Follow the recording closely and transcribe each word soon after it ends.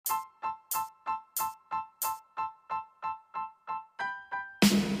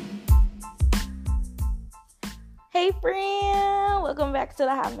Hey friend, welcome back to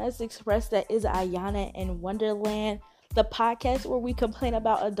the Hot Mess Express. That is Ayana in Wonderland, the podcast where we complain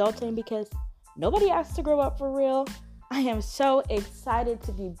about adulting because nobody has to grow up for real. I am so excited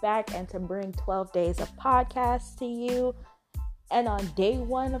to be back and to bring 12 days of podcasts to you. And on day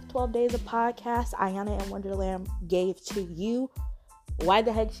one of 12 days of podcasts, Ayana in Wonderland gave to you why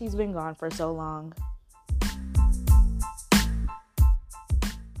the heck she's been gone for so long.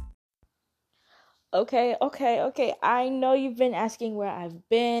 Okay. I know you've been asking where I've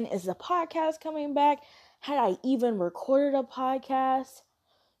been. Is the podcast coming back? Had I even recorded a podcast?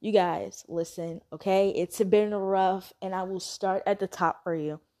 You guys, listen, okay? It's been rough, and I will start at the top for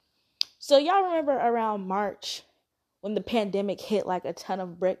you. So y'all remember around March when the pandemic hit like a ton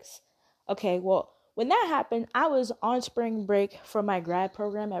of bricks? Okay, well, when that happened, I was on spring break from my grad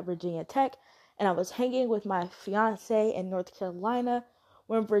program at Virginia Tech, and I was hanging with my fiance in North Carolina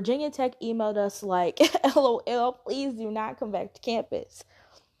when Virginia Tech emailed us like, LOL, please do not come back to campus.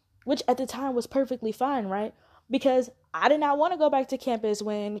 Which at the time was perfectly fine, right? Because I did not want to go back to campus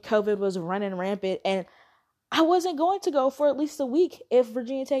when COVID was running rampant, and I wasn't going to go for at least a week if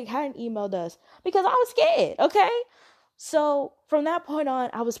Virginia Tech hadn't emailed us because I was scared, okay? So from that point on,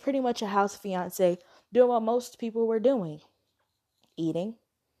 I was pretty much a house fiance, doing what most people were doing. Eating,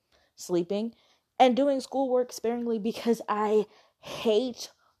 sleeping, and doing schoolwork sparingly because I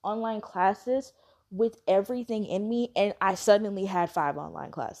hate online classes with everything in me, and I suddenly had 5 online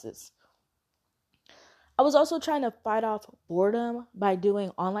classes. I was also trying to fight off boredom by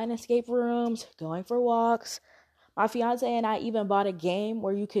doing online escape rooms, going for walks. My fiance and I even bought a game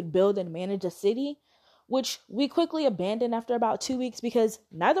where you could build and manage a city, which we quickly abandoned after about 2 weeks because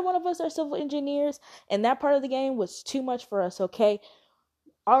neither one of us are civil engineers, and that part of the game was too much for us, okay?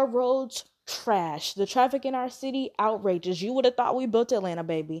 Our roads, trash. The traffic in our city, outrageous. You would have thought we built Atlanta,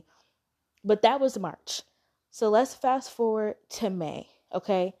 baby. But that was March. So let's fast forward to May,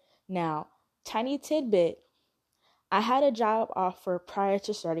 okay? Now, tiny tidbit. I had a job offer prior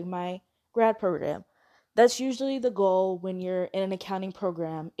to starting my grad program. That's usually the goal when you're in an accounting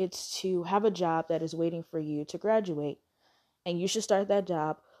program. It's to have a job that is waiting for you to graduate. And you should start that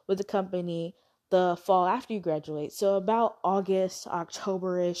job with a company the fall after you graduate. So about August,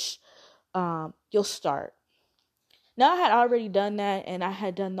 October-ish, you'll start. Now I had already done that, and I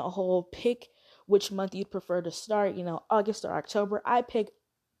had done the whole pick which month you'd prefer to start, August or October. I picked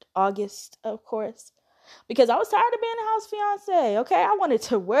August, of course, because I was tired of being a house fiance, okay? I wanted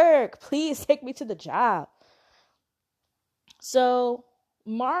to work. Please take me to the job. So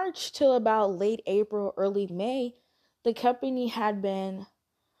March till about late April, early May, the company had been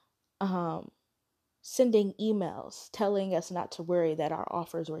sending emails telling us not to worry, that our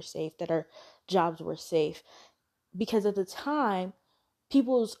offers were safe, that our jobs were safe. Because at the time,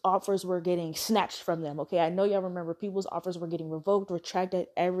 people's offers were getting snatched from them, okay? I know y'all remember people's offers were getting revoked, retracted,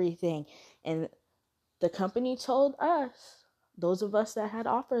 everything. And the company told us, those of us that had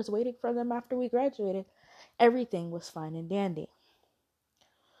offers waiting for them after we graduated, everything was fine and dandy.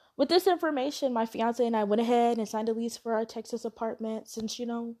 With this information, my fiance and I went ahead and signed a lease for our Texas apartment since,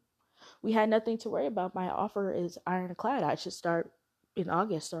 we had nothing to worry about. My offer is ironclad. I should start in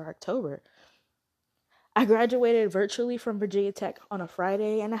August or October. I graduated virtually from Virginia Tech on a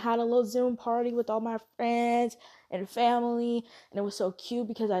Friday, and I had a little Zoom party with all my friends and family, and it was so cute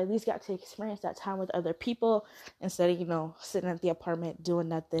because I at least got to experience that time with other people instead of, sitting at the apartment doing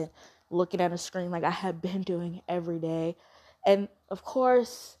nothing, looking at a screen like I had been doing every day. And of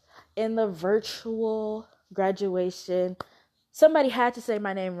course, in the virtual graduation, somebody had to say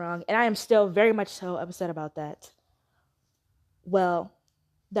my name wrong, and I am still very much so upset about that. Well,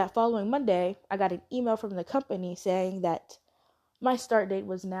 that following Monday, I got an email from the company saying that my start date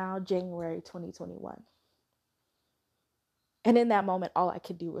was now January 2021. And in that moment, all I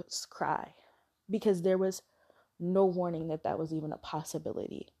could do was cry because there was no warning that was even a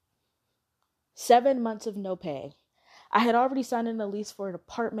possibility. 7 months of no pay. I had already signed in a lease for an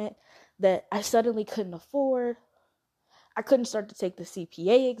apartment that I suddenly couldn't afford. I couldn't start to take the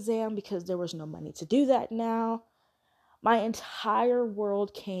CPA exam because there was no money to do that now. My entire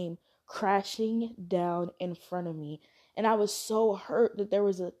world came crashing down in front of me. And I was so hurt that there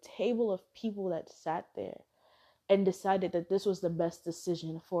was a table of people that sat there and decided that this was the best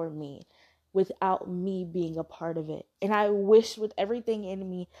decision for me without me being a part of it. And I wish with everything in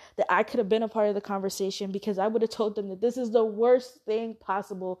me that I could have been a part of the conversation because I would have told them that this is the worst thing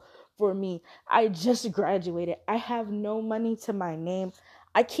possible for me. I just graduated. I have no money to my name.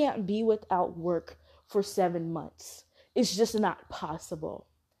 I can't be without work for 7 months. It's just not possible.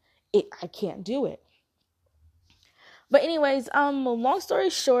 I can't do it. But anyways, long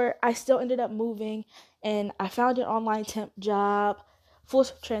story short, I still ended up moving and I found an online temp job. Full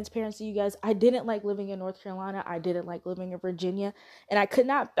transparency, you guys, I didn't like living in North Carolina. I didn't like living in Virginia. And I could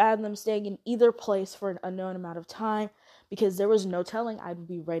not fathom staying in either place for an unknown amount of time because there was no telling I'd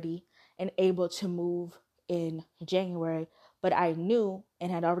be ready and able to move in January. But I knew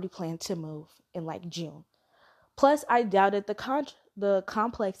and had already planned to move in like June. Plus, I doubted the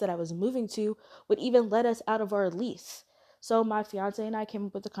complex that I was moving to would even let us out of our lease. So my fiance and I came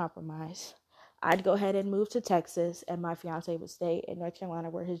up with a compromise. I'd go ahead and move to Texas, and my fiance would stay in North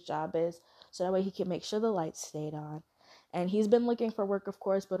Carolina where his job is, so that way he can make sure the lights stayed on. And he's been looking for work, of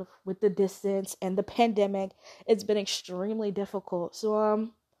course, but with the distance and the pandemic, it's been extremely difficult. So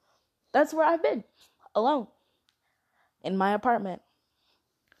that's where I've been, alone, in my apartment.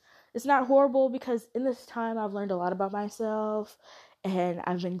 It's not horrible because in this time I've learned a lot about myself and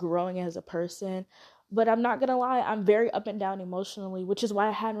I've been growing as a person. But I'm not going to lie, I'm very up and down emotionally, which is why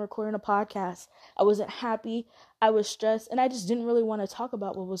I hadn't recorded a podcast. I wasn't happy, I was stressed, and I just didn't really want to talk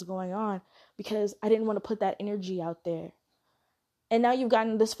about what was going on because I didn't want to put that energy out there. And now you've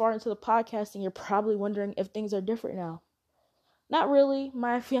gotten this far into the podcast and you're probably wondering if things are different now. Not really.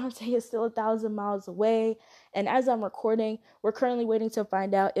 My fiance is still 1,000 miles away. And as I'm recording, we're currently waiting to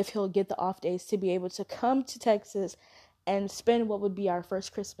find out if he'll get the off days to be able to come to Texas and spend what would be our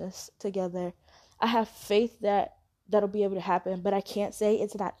first Christmas together. I have faith that that'll be able to happen, but I can't say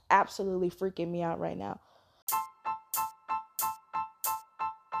it's not absolutely freaking me out right now.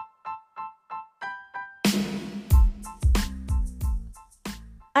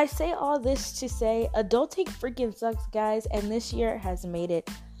 I say all this to say adulting freaking sucks, guys, and this year has made it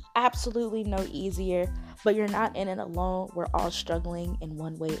absolutely no easier, but you're not in it alone. We're all struggling in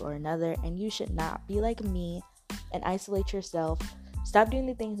one way or another, and you should not be like me and isolate yourself. Stop doing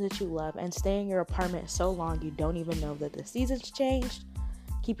the things that you love and stay in your apartment so long you don't even know that the season's changed.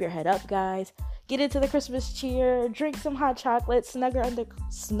 Keep your head up, guys. Get into the Christmas cheer, drink some hot chocolate,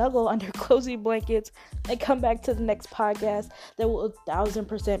 snuggle under cozy blankets, and come back to the next podcast that will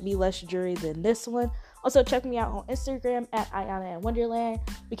 1,000% be less dreary than this one. Also, check me out on Instagram at Ayana and Wonderland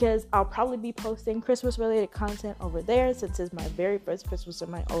because I'll probably be posting Christmas-related content over there since it's my very first Christmas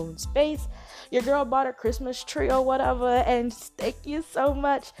in my own space. Your girl bought a Christmas tree or whatever, and thank you so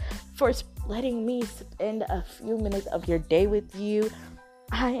much for letting me spend a few minutes of your day with you.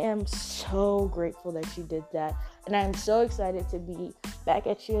 I am so grateful that you did that, and I'm so excited to be back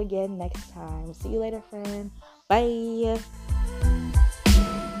at you again next time. See you later, friend. Bye.